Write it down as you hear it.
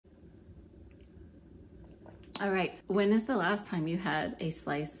All right, when is the last time you had a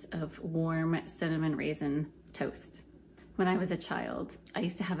slice of warm cinnamon raisin toast? When I was a child, I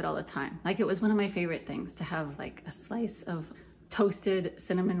used to have it all the time. Like, it was one of my favorite things to have, like a slice of toasted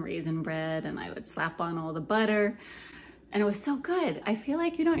cinnamon raisin bread, and I would slap on all the butter, and it was so good. I feel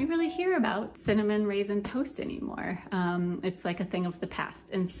like you don't really hear about cinnamon raisin toast anymore. It's like a thing of the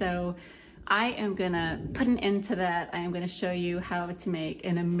past. And so I am gonna put an end to that. I am gonna show you how to make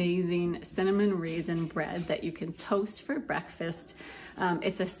an amazing cinnamon raisin bread that you can toast for breakfast.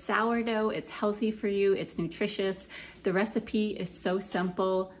 It's a sourdough, it's healthy for you, it's nutritious. The recipe is so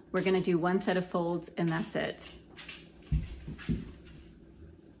simple. We're gonna do one set of folds and that's it.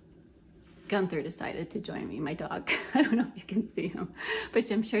 Gunther decided to join me, my dog. I don't know if you can see him, but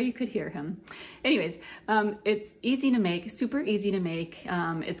I'm sure you could hear him. Anyways, it's easy to make, super easy to make.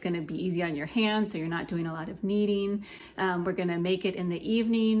 It's gonna be easy on your hands, so you're not doing a lot of kneading. We're gonna make it in the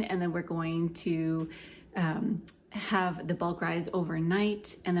evening, and then we're going to have the bulk rise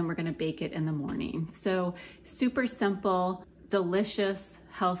overnight, and then we're gonna bake it in the morning. So super simple, delicious,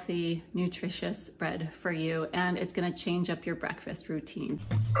 healthy, nutritious bread for you, and it's gonna change up your breakfast routine.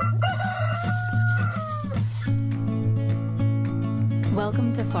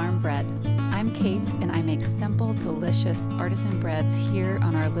 Welcome to Farm Bread. I'm Kate, and I make simple, delicious artisan breads here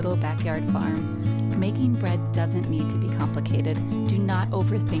on our little backyard farm. Making bread doesn't need to be complicated. Do not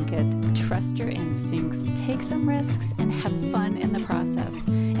overthink it. Trust your instincts, take some risks, and have fun in the process.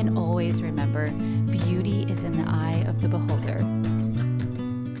 And always remember, beauty is in the eye of the beholder.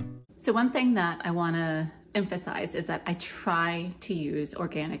 So one thing that I want to emphasize is that I try to use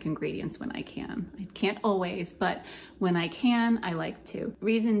organic ingredients when I can. I can't always, but when I can, I like to.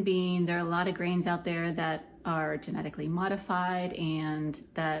 Reason being, there are a lot of grains out there that are genetically modified and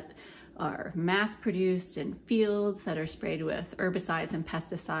that are mass produced in fields that are sprayed with herbicides and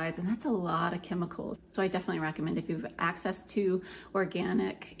pesticides, and that's a lot of chemicals. So I definitely recommend, if you have access to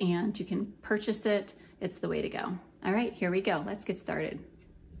organic and you can purchase it, it's the way to go. All right, here we go. Let's get started.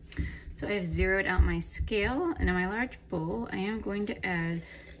 So I have zeroed out my scale, and in my large bowl, I am going to add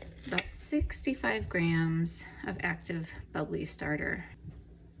about 65 grams of active bubbly starter.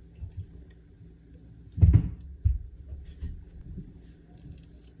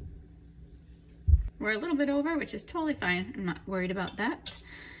 We're a little bit over, which is totally fine. I'm not worried about that.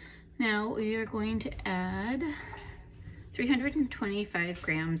 Now we are going to add 325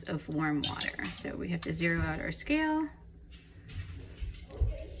 grams of warm water. So we have to zero out our scale.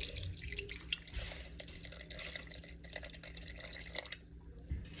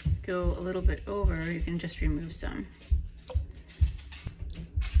 Go a little bit over, you can just remove some.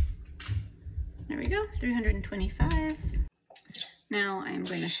 There we go, 325. Now I'm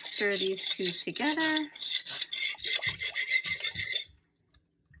going to stir these two together.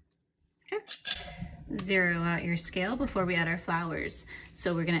 Okay. Zero out your scale before we add our flours.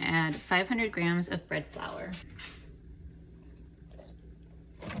 So we're going to add 500 grams of bread flour.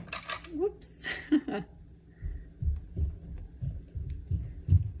 Whoops.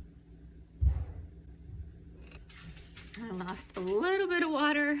 I lost a little bit of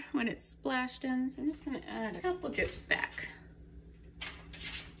water when it splashed in, so I'm just going to add a couple drips back.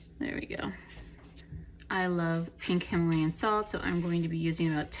 There we go. I love pink Himalayan salt, so I'm going to be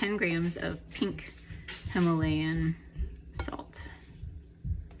using about 10 grams of pink Himalayan salt.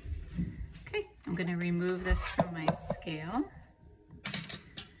 Okay, I'm going to remove this from my scale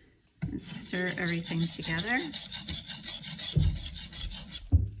and stir everything together.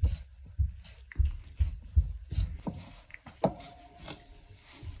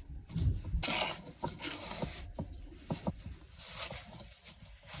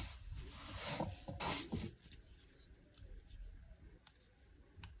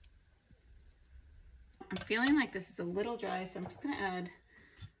 I'm feeling like this is a little dry, so I'm just going to add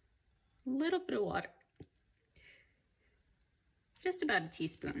a little bit of water. Just about a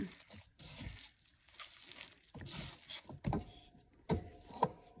teaspoon.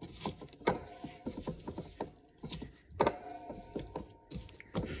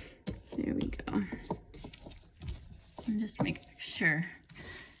 There we go. And just make sure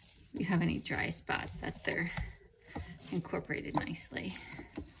if you have any dry spots that they're incorporated nicely.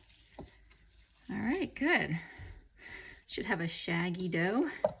 All right, good. Should have a shaggy dough,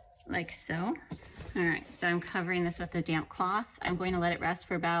 like so. All right, so I'm covering this with a damp cloth. I'm going to let it rest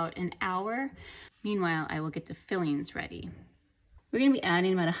for about an hour. Meanwhile, I will get the fillings ready. We're gonna be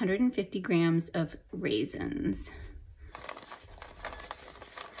adding about 150 grams of raisins.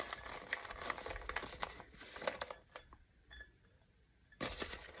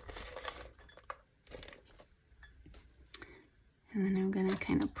 And then I'm gonna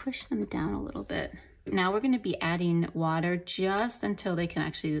kind of push them down a little bit Now we're going to be adding water just until they can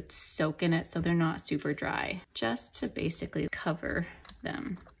actually soak in it so they're not super dry, just to basically cover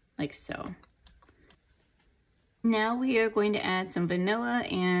them like so. Now we are going to add some vanilla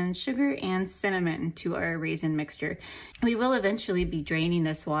and sugar and cinnamon to our raisin mixture. We will eventually be draining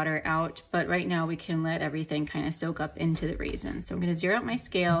this water out, but right now we can let everything kind of soak up into the raisin. So I'm going to zero out my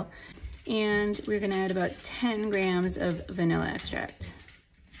scale, and we're going to add about 10 grams of vanilla extract.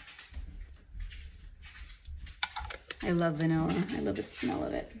 I love vanilla. I love the smell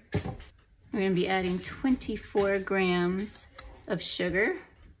of it. We're going to be adding 24 grams of sugar.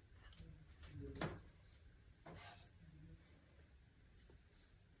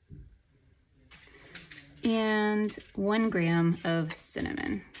 And 1 gram of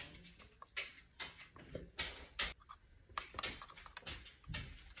cinnamon.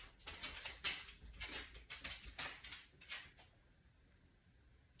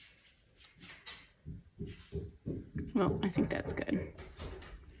 Well, I think that's good.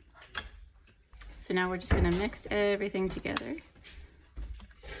 So now we're just going to mix everything together.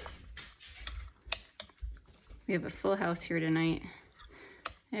 We have a full house here tonight.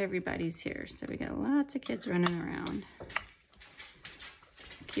 Everybody's here, so we got lots of kids running around.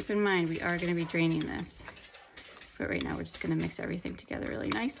 Keep in mind, we are going to be draining this, but right now we're just going to mix everything together really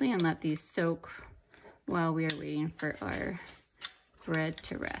nicely and let these soak while we are waiting for our bread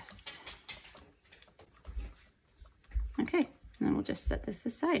to rest. Okay, and then we'll just set this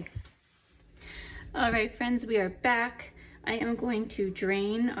aside. All right, friends, we are back. I am going to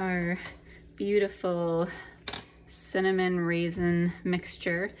drain our beautiful cinnamon raisin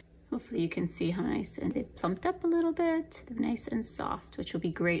mixture. Hopefully you can see how nice and they plumped up a little bit. They're nice and soft, which will be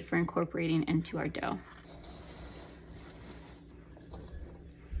great for incorporating into our dough.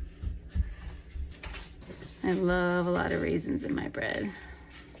 I love a lot of raisins in my bread.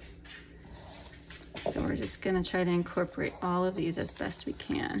 So we're just gonna try to incorporate all of these as best we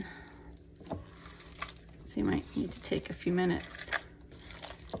can. So you might need to take a few minutes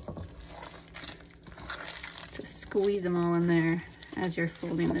to squeeze them all in there as you're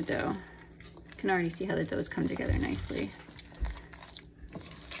folding the dough. You can already see how the dough's come together nicely.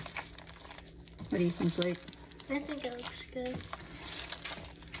 What do you think, Blake? I think it looks good.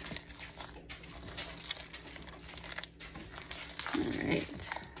 All right.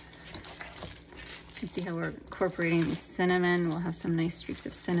 You can see how we're incorporating the cinnamon. We'll have some nice streaks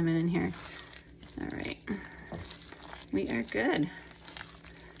of cinnamon in here. All right. We are good.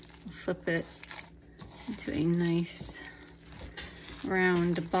 We'll flip it into a nice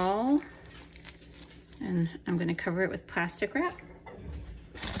round ball, and I'm going to cover it with plastic wrap.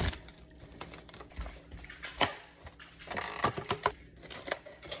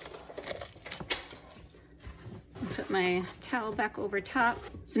 Put my towel back over top.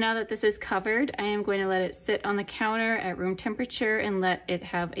 So now that this is covered, I am going to let it sit on the counter at room temperature and let it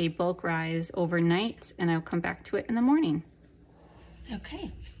have a bulk rise overnight, and I'll come back to it in the morning.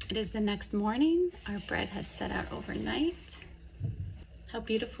 Okay, it is the next morning. Our bread has set out overnight. How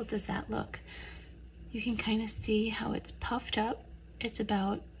beautiful does that look? You can kind of see how it's puffed up. It's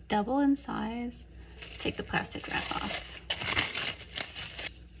about double in size. Let's take the plastic wrap off.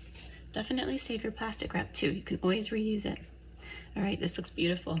 Definitely save your plastic wrap too. You can always reuse it. All right, this looks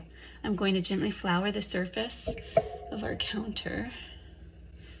beautiful. I'm going to gently flour the surface of our counter.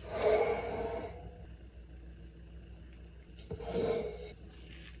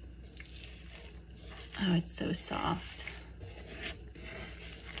 Oh, it's so soft.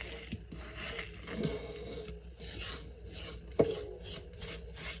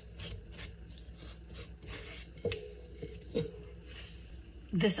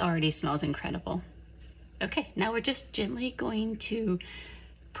 This already smells incredible. Okay, now we're just gently going to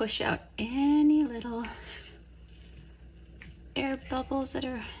push out any little air bubbles that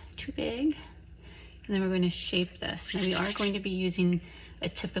are too big. And then we're going to shape this. Now we are going to be using a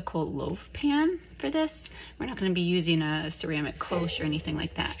typical loaf pan for this. We're not going to be using a ceramic cloche or anything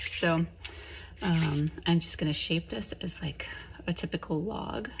like that. So I'm just going to shape this as like a typical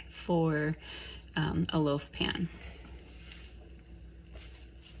log for a loaf pan.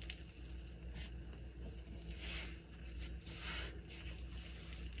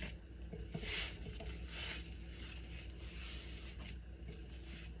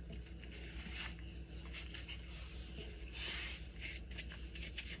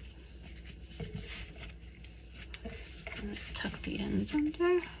 Tuck the ends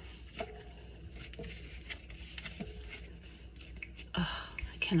under. Oh,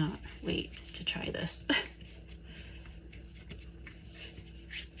 I cannot wait to try this.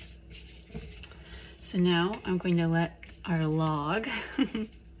 So now I'm going to let our log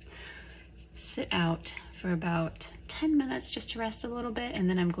sit out for about 10 minutes just to rest a little bit, and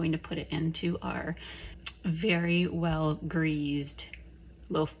then I'm going to put it into our very well greased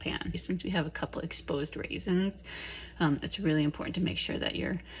loaf pan. Since we have a couple exposed raisins, it's really important to make sure that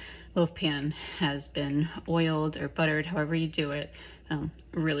your loaf pan has been oiled or buttered, however you do it,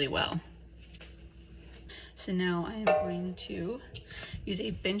 really well. So now I'm going to use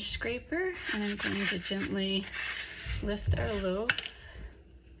a bench scraper, and I'm going to gently lift our loaf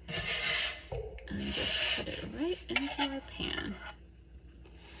and just put it right into our pan.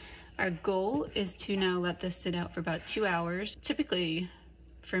 Our goal is to now let this sit out for about 2 hours. Typically,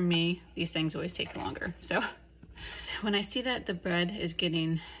 for me, these things always take longer. So when I see that the bread is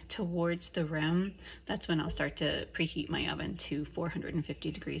getting towards the rim, that's when I'll start to preheat my oven to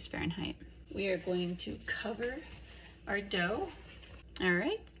 450 degrees Fahrenheit. We are going to cover our dough. All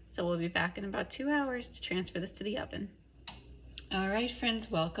right, so we'll be back in about 2 hours to transfer this to the oven. All right,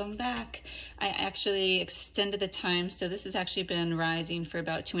 friends, welcome back. I actually extended the time, so this has actually been rising for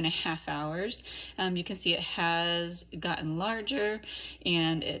about 2.5 hours. You can see it has gotten larger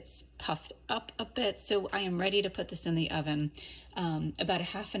and it's puffed up a bit, so I am ready to put this in the oven. About a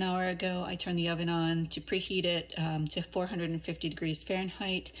half an hour ago, I turned the oven on to preheat it to 450 degrees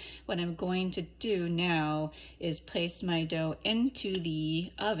Fahrenheit. What I'm going to do now is place my dough into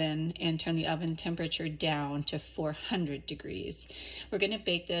the oven and turn the oven temperature down to 400 degrees. We're going to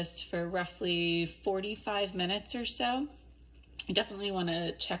bake this for roughly 45 minutes or so. You definitely want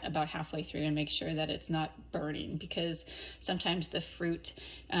to check about halfway through and make sure that it's not burning, because sometimes the fruit,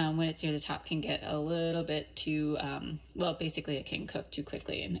 when it's near the top, can get a little bit too, well, basically it can cook too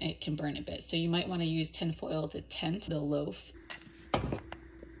quickly and it can burn a bit. So you might want to use tin foil to tent the loaf.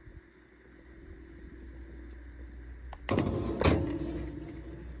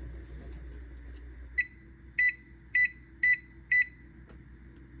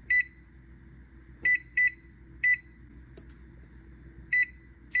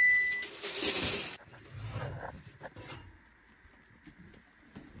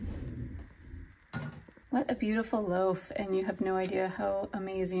 What a beautiful loaf, and you have no idea how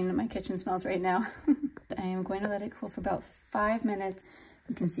amazing my kitchen smells right now. I am going to let it cool for about 5 minutes.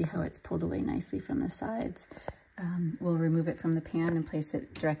 You can see how it's pulled away nicely from the sides. We'll remove it from the pan and place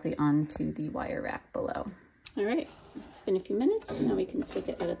it directly onto the wire rack below. All right, it's been a few minutes. Now we can take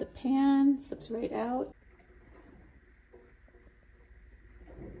it out of the pan, slips right out.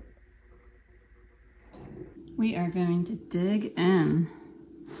 We are going to dig in.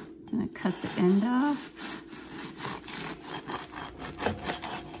 Gonna cut the end off.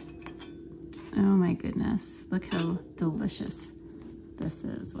 Oh my goodness, look how delicious this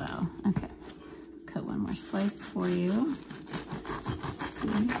is. Wow. Okay, cut one more slice for you. Let's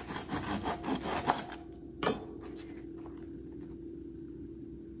see.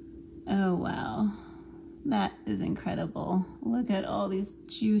 Oh wow, that is incredible. Look at all these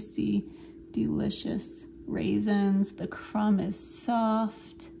juicy, delicious raisins. The crumb is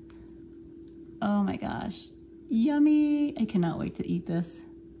soft. Oh my gosh, yummy. I cannot wait to eat this.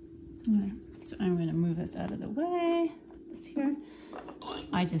 So I'm gonna move this out of the way, this here.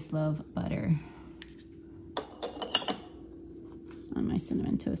 I just love butter on my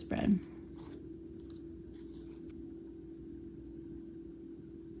cinnamon toast bread.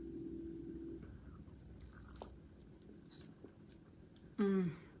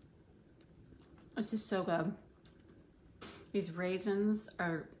 This is so good. These raisins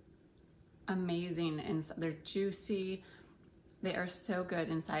are amazing inside. They're juicy. They are so good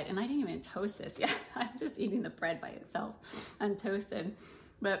inside. And I didn't even toast this yet. I'm just eating the bread by itself untoasted.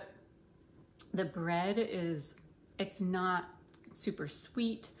 But the bread is, it's not super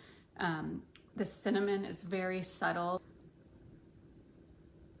sweet. The cinnamon is very subtle.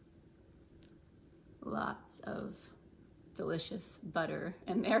 Lots of delicious butter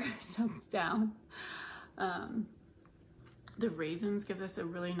in there soaked down. The raisins give this a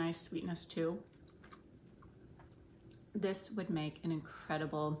really nice sweetness too. This would make an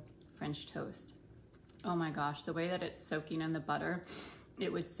incredible French toast. Oh my gosh, the way that it's soaking in the butter,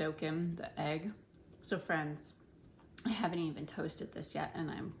 it would soak in the egg. So friends, I haven't even toasted this yet and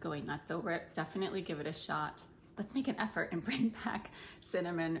I'm going nuts over it. Definitely give it a shot. Let's make an effort and bring back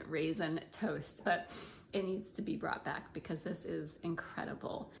cinnamon raisin toast. But it needs to be brought back because this is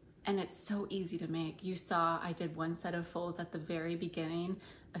incredible. And it's so easy to make. You saw I did one set of folds at the very beginning,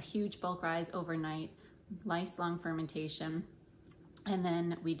 a huge bulk rise overnight, nice long fermentation. And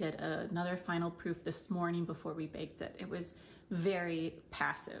then we did another final proof this morning before we baked it. It was very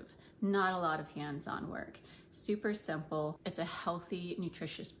passive, not a lot of hands-on work. Super simple. It's a healthy,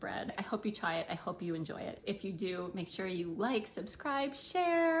 nutritious bread. I hope you try it. I hope you enjoy it. If you do, make sure you like, subscribe,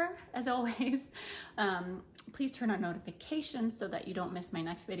 share, as always. Please turn on notifications so that you don't miss my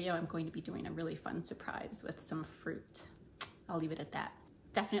next video. I'm going to be doing a really fun surprise with some fruit. I'll leave it at that.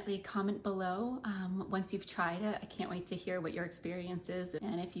 Definitely comment below once you've tried it. I can't wait to hear what your experience is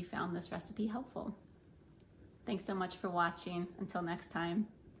and if you found this recipe helpful. Thanks so much for watching. Until next time.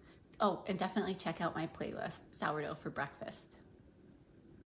 Oh, and definitely check out my playlist, Sourdough for Breakfast.